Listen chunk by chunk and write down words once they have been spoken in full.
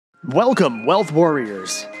Welcome, Wealth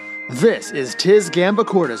Warriors. This is Tiz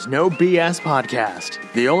Gambacorta's No BS podcast,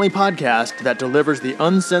 the only podcast that delivers the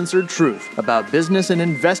uncensored truth about business and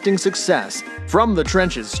investing success from the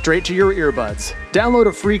trenches straight to your earbuds. Download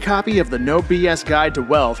a free copy of the No BS Guide to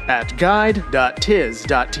Wealth at guide.tiz.tv.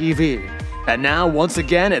 And now, once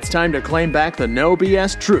again, it's time to claim back the No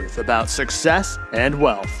BS truth about success and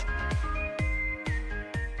wealth.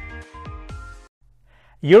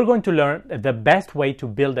 You're going to learn the best way to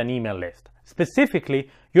build an email list.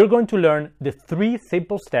 Specifically, you're going to learn the 3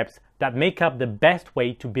 simple steps that make up the best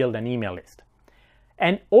way to build an email list.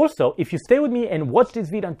 And also, if you stay with me and watch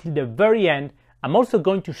this video until the very end, I'm also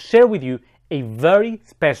going to share with you a very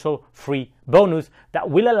special free bonus that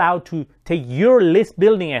will allow to take your list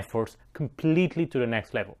building efforts completely to the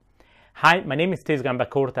next level. Hi, my name is Tiz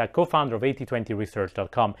Gambacorta, co-founder of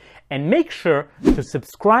 8020research.com, and make sure to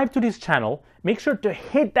subscribe to this channel. Make sure to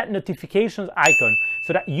hit that notifications icon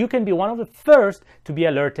so that you can be one of the first to be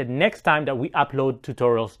alerted next time that we upload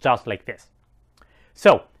tutorials just like this.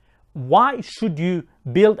 So, why should you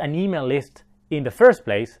build an email list in the first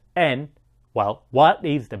place? And, well, what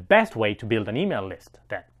is the best way to build an email list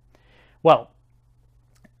then? Well,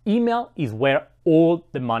 email is where all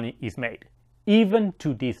the money is made. Even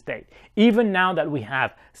to this day, even now that we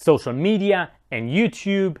have social media and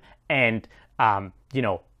YouTube and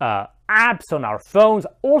apps on our phones,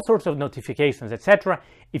 all sorts of notifications, etc.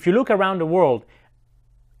 If you look around the world,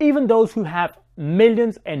 even those who have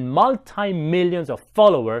millions and multi-millions of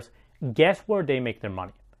followers, guess where they make their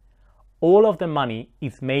money? All of the money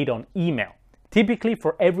is made on email. Typically,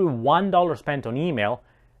 for every $1 spent on email,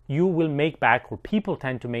 you will make back, or people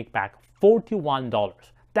tend to make back, $41.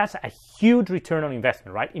 That's a huge return on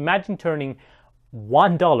investment, right? Imagine turning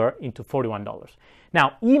 $1 into $41.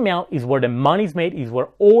 Now, email is where the money is made, is where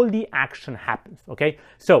all the action happens, okay?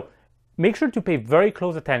 So make sure to pay very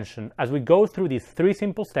close attention as we go through these 3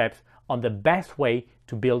 simple steps on the best way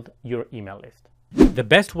to build your email list. The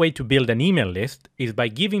best way to build an email list is by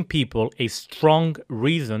giving people a strong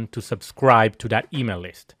reason to subscribe to that email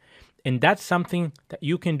list. And that's something that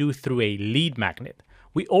you can do through a lead magnet.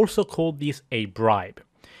 We also call this a bribe.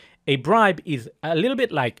 A bribe is a little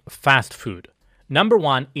bit like fast food. Number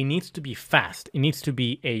one, it needs to be fast. It needs to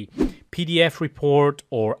be a PDF report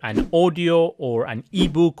or an audio or an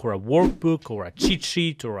ebook or a workbook or a cheat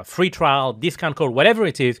sheet or a free trial, discount code, whatever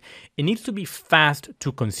it is. It needs to be fast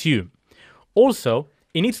to consume. Also,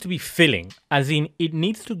 it needs to be filling, as in it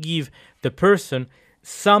needs to give the person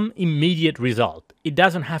some immediate result. It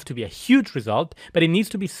doesn't have to be a huge result, but it needs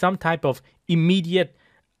to be some type of immediate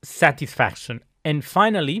satisfaction. And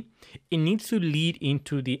finally, it needs to lead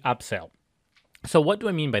into the upsell. So what do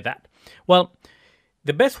I mean by that? Well,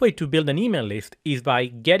 the best way to build an email list is by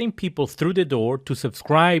getting people through the door to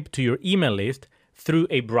subscribe to your email list through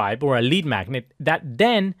a bribe or a lead magnet that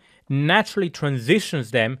then naturally transitions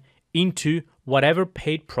them into whatever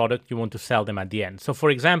paid product you want to sell them at the end. So for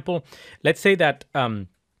example, let's say that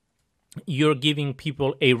you're giving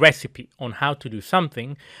people a recipe on how to do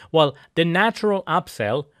something. Well, the natural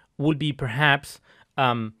upsell would be perhaps,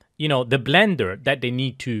 the blender that they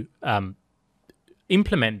need to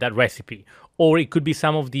implement that recipe. Or it could be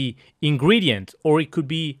some of the ingredients, or it could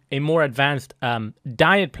be a more advanced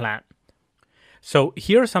diet plan. So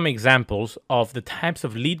here are some examples of the types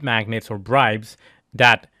of lead magnets or bribes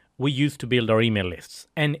that we use to build our email lists.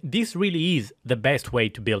 And this really is the best way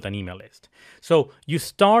to build an email list. So you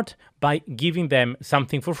start by giving them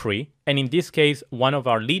something for free. And in this case, one of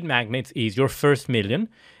our lead magnets is your first million.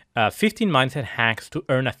 15 mindset hacks to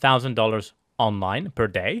earn $1,000 online per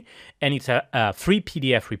day. And it's a free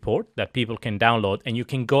PDF report that people can download. And you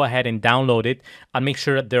can go ahead and download it. I'll make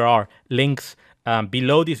sure that there are links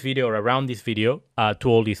below this video or around this video to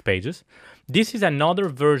all these pages. This is another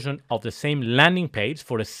version of the same landing page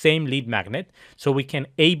for the same lead magnet. So we can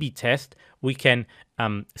A/B test. We can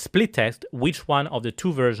split test which one of the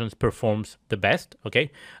 2 versions performs the best.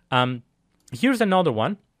 Okay. Here's another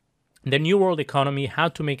one. The New World Economy, how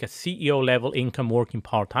to make a CEO level income working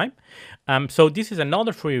part-time. So this is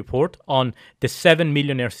another free report on the 7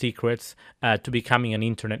 millionaire secrets to becoming an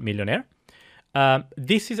internet millionaire.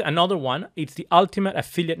 This is another one. It's the Ultimate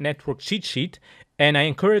Affiliate Network cheat sheet. And I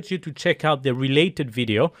encourage you to check out the related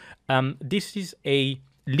video. This is a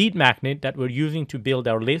lead magnet that we're using to build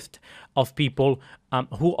our list of people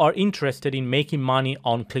who are interested in making money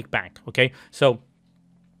on ClickBank. Okay, so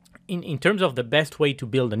in terms of the best way to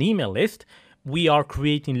build an email list, we are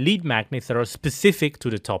creating lead magnets that are specific to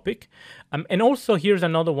the topic. And also here's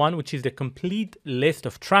another one, which is the complete list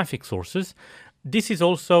of traffic sources. This is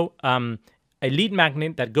also a lead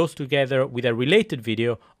magnet that goes together with a related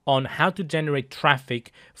video on how to generate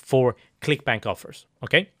traffic for ClickBank offers,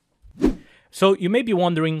 okay? So you may be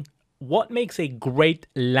wondering, what makes a great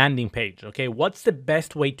landing page, okay? What's the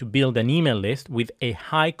best way to build an email list with a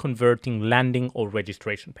high converting landing or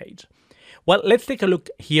registration page? Well, let's take a look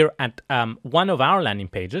here at one of our landing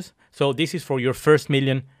pages. So this is for your first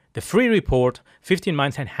million, the free report, 15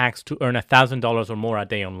 mindset hacks to earn $1,000 or more a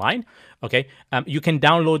day online, okay? You can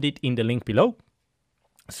download it in the link below.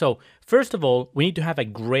 So first of all, we need to have a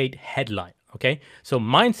great headline, okay? So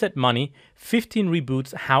Mindset Money, 15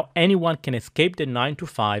 reboots, how anyone can escape the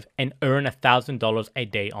 9-to-5 and earn $1,000 a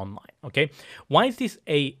day online, okay? Why is this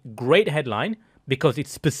a great headline? Because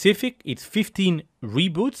it's specific, it's 15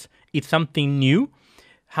 reboots, it's something new,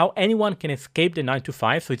 how anyone can escape the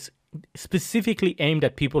 9-to-5, so it's specifically aimed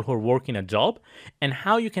at people who are working a job, and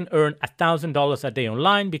how you can earn $1,000 a day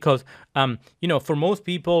online, because for most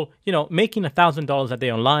people, making $1,000 a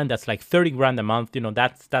day online, that's like 30 grand a month,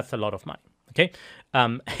 that's a lot of money, okay?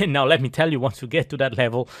 And now let me tell you, once you get to that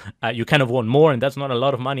level, you kind of want more, and that's not a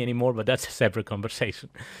lot of money anymore, but that's a separate conversation.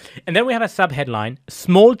 And then we have a subheadline: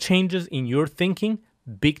 small changes in your thinking,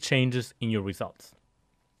 big changes in your results.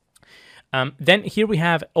 Then here we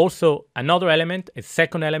have also another element, a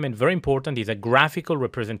second element, very important, is a graphical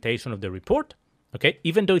representation of the report. Okay,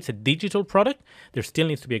 even though it's a digital product, there still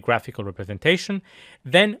needs to be a graphical representation.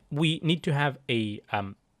 Then we need to have a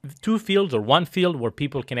two fields or one field where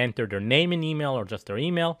people can enter their name and email or just their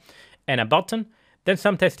email, and a button. Then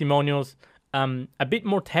some testimonials, a bit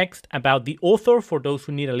more text about the author for those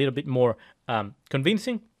who need a little bit more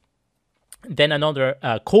convincing. Then another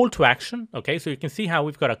call to action. Okay, so you can see how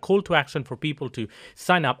we've got a call to action for people to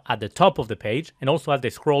sign up at the top of the page, and also as they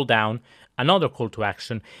scroll down, another call to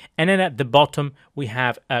action. And then at the bottom, we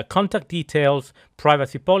have contact details,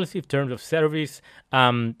 privacy policy, terms of service,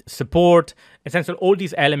 support, essentially all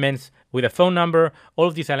these elements with a phone number. All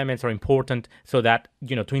of these elements are important so that,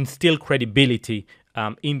 to instill credibility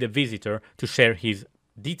in the visitor to share his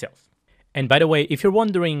details. And by the way, if you're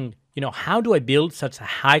wondering, how do I build such a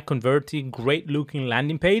high converting, great looking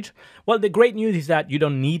landing page? Well, the great news is that you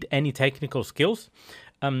don't need any technical skills.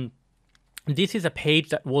 This is a page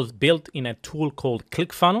that was built in a tool called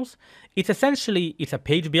ClickFunnels. It's a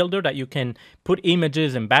page builder that you can put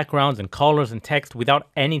images and backgrounds and colors and text without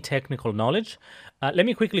any technical knowledge. Let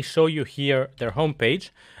me quickly show you here their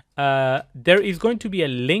homepage. There is going to be a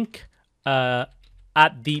link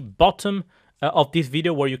at the bottom of this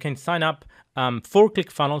video where you can sign up for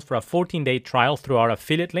ClickFunnels for a 14-day trial through our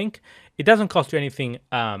affiliate link. It doesn't cost you anything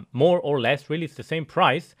more or less, really, it's the same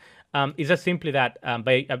price. It's just simply that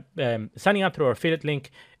by signing up through our affiliate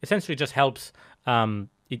link, essentially just helps,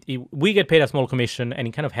 we get paid a small commission, and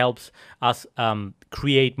it kind of helps us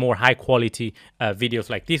create more high quality videos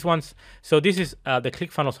like these ones. So this is the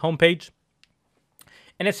ClickFunnels homepage.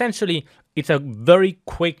 And essentially, it's a very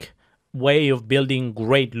quick way of building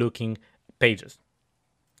great looking pages.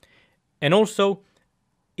 And also,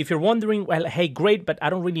 if you're wondering, well, hey, great, but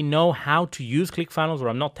I don't really know how to use ClickFunnels, or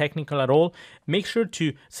I'm not technical at all, make sure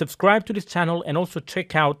to subscribe to this channel and also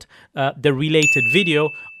check out the related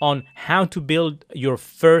video on how to build your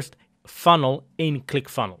first funnel in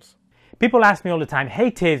ClickFunnels. People ask me all the time,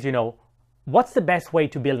 hey, Tiz, what's the best way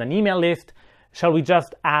to build an email list? Shall we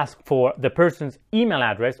just ask for the person's email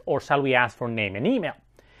address, or shall we ask for name and email?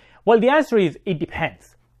 Well, the answer is it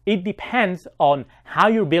depends. It depends on how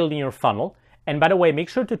you're building your funnel. And by the way, make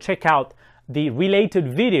sure to check out the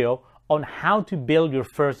related video on how to build your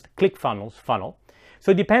first ClickFunnels funnel.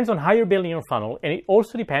 So it depends on how you're building your funnel, and it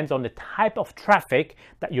also depends on the type of traffic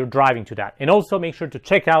that you're driving to that. And also make sure to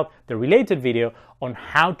check out the related video on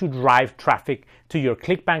how to drive traffic to your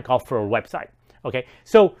ClickBank offer or website. Okay,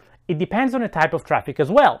 so it depends on the type of traffic as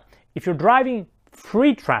well. If you're driving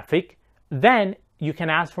free traffic, then you can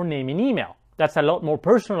ask for name and email. That's a lot more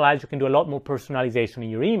personalized. You can do a lot more personalization in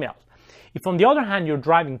your emails. If on the other hand, you're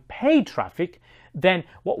driving paid traffic, then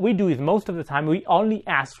what we do is most of the time we only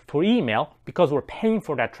ask for email because we're paying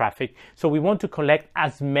for that traffic. So we want to collect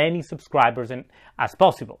as many subscribers as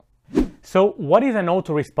possible. So what is an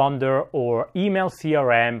autoresponder or email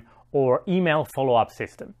CRM or email follow-up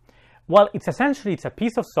system? Well, it's a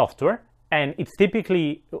piece of software, and it's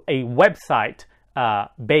typically a website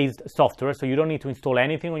based software, so you don't need to install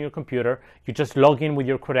anything on your computer. You just log in with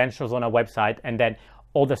your credentials on a website, and then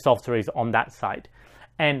all the software is on that site.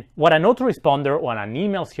 And what an autoresponder or an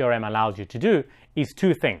email CRM allows you to do is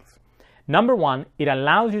two things. Number one, it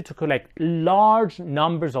allows you to collect large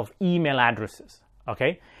numbers of email addresses,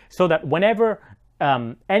 okay? So that whenever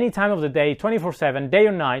any time of the day, 24/7, day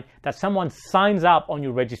or night, that someone signs up on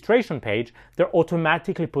your registration page, they're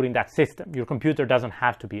automatically put in that system. Your computer doesn't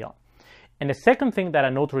have to be on. And the second thing that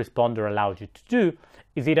an autoresponder allows you to do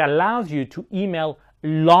is it allows you to email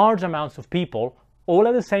large amounts of people all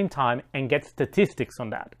at the same time and get statistics on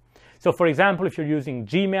that. So for example, if you're using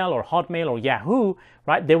Gmail or Hotmail or Yahoo,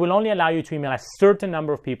 right, they will only allow you to email a certain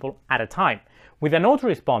number of people at a time. With an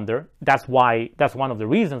autoresponder, that's one of the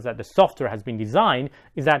reasons that the software has been designed,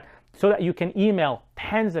 is that so that you can email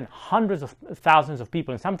tens and hundreds of thousands of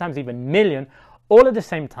people and sometimes even millions all at the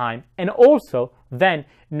same time, and also then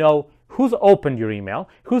know who's opened your email,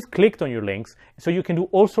 who's clicked on your links, so you can do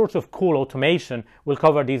all sorts of cool automation. We'll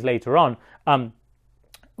cover these later on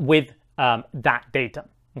with that data,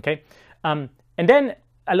 okay? And then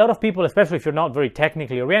a lot of people, especially if you're not very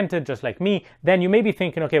technically oriented, just like me, then you may be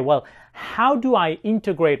thinking, okay, well, how do I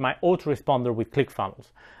integrate my autoresponder with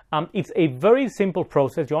ClickFunnels? It's a very simple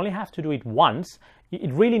process. You only have to do it once.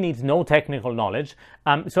 It really needs no technical knowledge.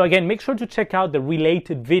 So again, make sure to check out the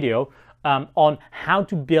related video on how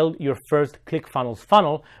to build your first ClickFunnels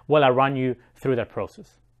funnel while I run you through that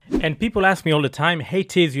process. And people ask me all the time, hey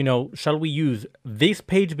Tiz, shall we use this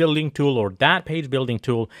page building tool or that page building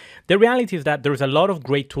tool? The reality is that there's a lot of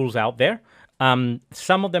great tools out there.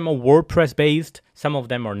 Some of them are WordPress based, some of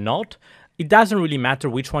them are not. It doesn't really matter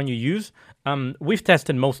which one you use. We've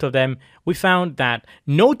tested most of them. We found that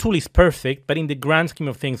no tool is perfect, but in the grand scheme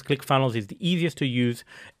of things, ClickFunnels is the easiest to use,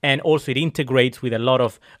 and also it integrates with a lot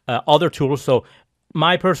of other tools. So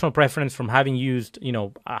my personal preference, from having used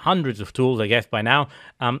hundreds of tools, I guess by now,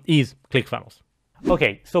 is ClickFunnels.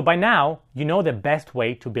 Okay, so by now you know the best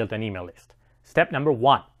way to build an email list. Step number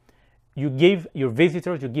 1, you give your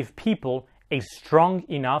visitors, you give people a strong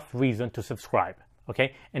enough reason to subscribe.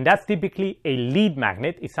 Okay, and that's typically a lead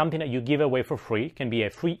magnet. It's something that you give away for free. It can be a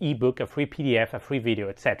free ebook, a free PDF, a free video,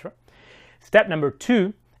 etc. Step number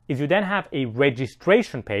 2 is you then have a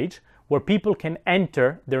registration page where people can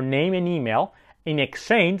enter their name and email in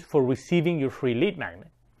exchange for receiving your free lead magnet.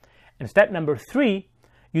 And step number 3,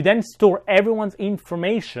 you then store everyone's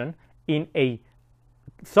information in a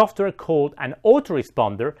software called an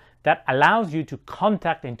autoresponder that allows you to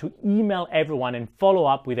contact and to email everyone and follow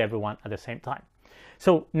up with everyone at the same time.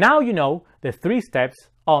 So now you know the 3 steps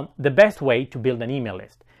on the best way to build an email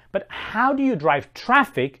list. But how do you drive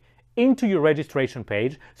traffic into your registration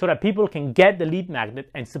page so that people can get the lead magnet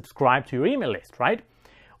and subscribe to your email list, right?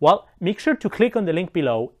 Well, make sure to click on the link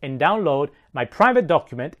below and download my private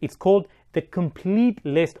document. It's called the complete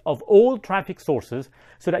list of all traffic sources,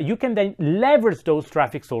 so that you can then leverage those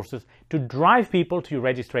traffic sources to drive people to your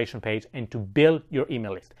registration page and to build your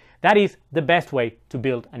email list. That is the best way to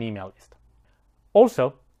build an email list.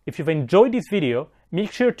 Also, if you've enjoyed this video,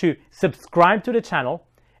 make sure to subscribe to the channel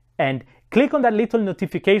and click on that little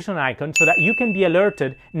notification icon so that you can be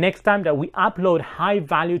alerted next time that we upload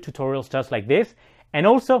high-value tutorials just like this. And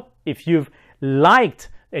also, if you've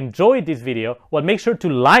enjoyed this video, well, make sure to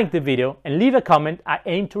like the video and leave a comment. I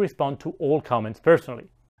aim to respond to all comments personally.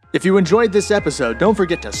 If you enjoyed this episode, don't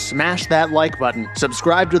forget to smash that like button,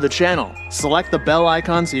 subscribe to the channel, select the bell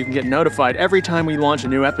icon so you can get notified every time we launch a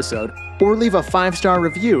new episode, or leave a 5-star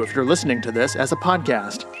review if you're listening to this as a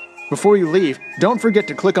podcast. Before you leave, don't forget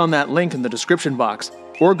to click on that link in the description box,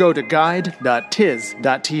 or go to guide.tiz.tv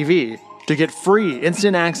to get free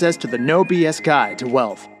instant access to the No BS Guide to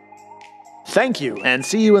Wealth. Thank you, and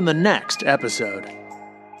see you in the next episode.